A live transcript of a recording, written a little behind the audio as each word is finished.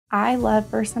I love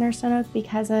Birth Center Stone Oak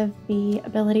because of the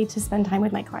ability to spend time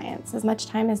with my clients, as much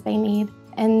time as they need,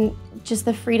 and just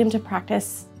the freedom to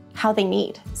practice how they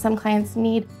need. Some clients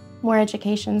need more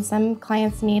education, some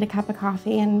clients need a cup of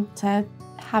coffee and to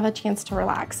have a chance to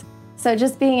relax. So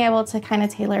just being able to kind of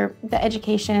tailor the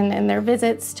education and their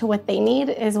visits to what they need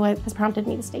is what has prompted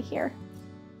me to stay here.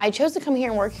 I chose to come here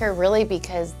and work here really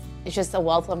because it's just a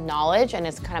wealth of knowledge and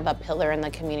it's kind of a pillar in the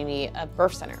community of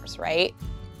birth centers, right?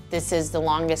 This is the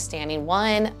longest standing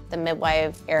one. The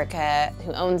midwife, Erica,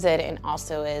 who owns it and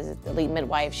also is the lead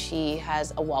midwife, she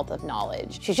has a wealth of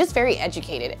knowledge. She's just very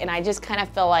educated, and I just kind of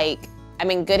feel like I'm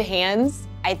in good hands.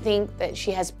 I think that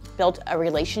she has built a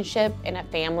relationship and a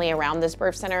family around this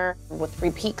birth center with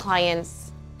repeat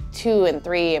clients, 2 and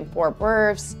 3 and 4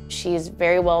 births. She's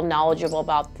very well knowledgeable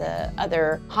about the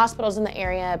other hospitals in the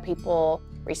area. People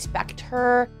respect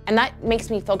her, and that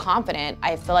makes me feel confident.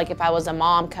 I feel like if I was a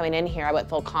mom coming in here, I would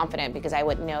feel confident because I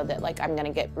would know that I'm gonna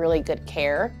get really good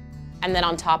care. And then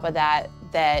on top of that,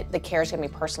 that the care is gonna be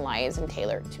personalized and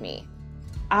tailored to me.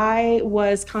 I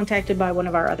was contacted by one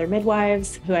of our other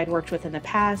midwives who I'd worked with in the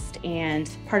past, and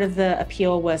part of the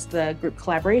appeal was the group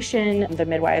collaboration. The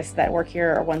midwives that work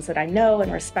here are ones that I know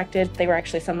and respected. They were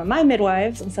actually some of my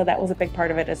midwives, and so that was a big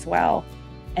part of it as well.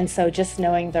 And so just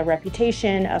knowing the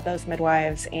reputation of those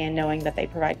midwives and knowing that they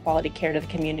provide quality care to the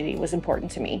community was important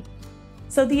to me.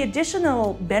 So the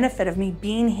additional benefit of me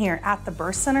being here at the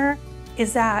birth center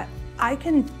is that I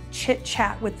can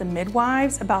chit-chat with the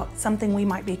midwives about something we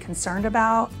might be concerned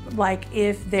about. Like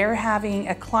if they're having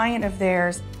a client of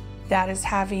theirs that is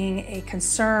having a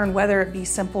concern, whether it be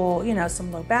simple,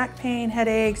 some low back pain,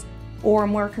 headaches, or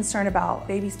more concerned about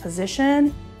baby's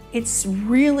position, it's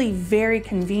really very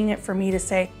convenient for me to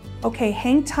say, okay,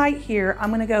 hang tight here. I'm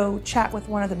gonna go chat with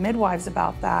one of the midwives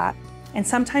about that. And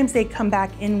sometimes they come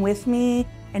back in with me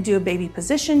and do a baby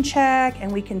position check,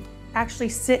 and we can actually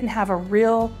sit and have a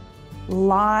real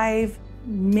live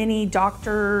mini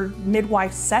doctor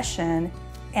midwife session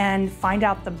and find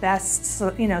out the best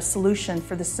solution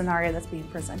for the scenario that's being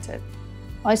presented.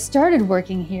 I started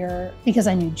working here because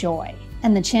I knew Joy,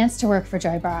 and the chance to work for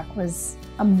Joy Brock was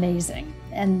amazing.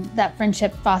 And that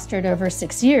friendship fostered over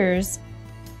 6 years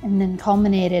and then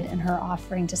culminated in her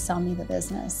offering to sell me the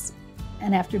business.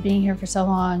 And after being here for so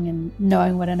long and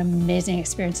knowing what an amazing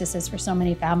experience this is for so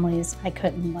many families, I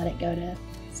couldn't let it go to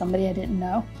somebody I didn't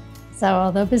know. So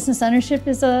although business ownership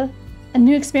is a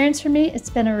new experience for me, it's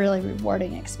been a really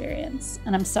rewarding experience,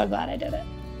 and I'm so glad I did it.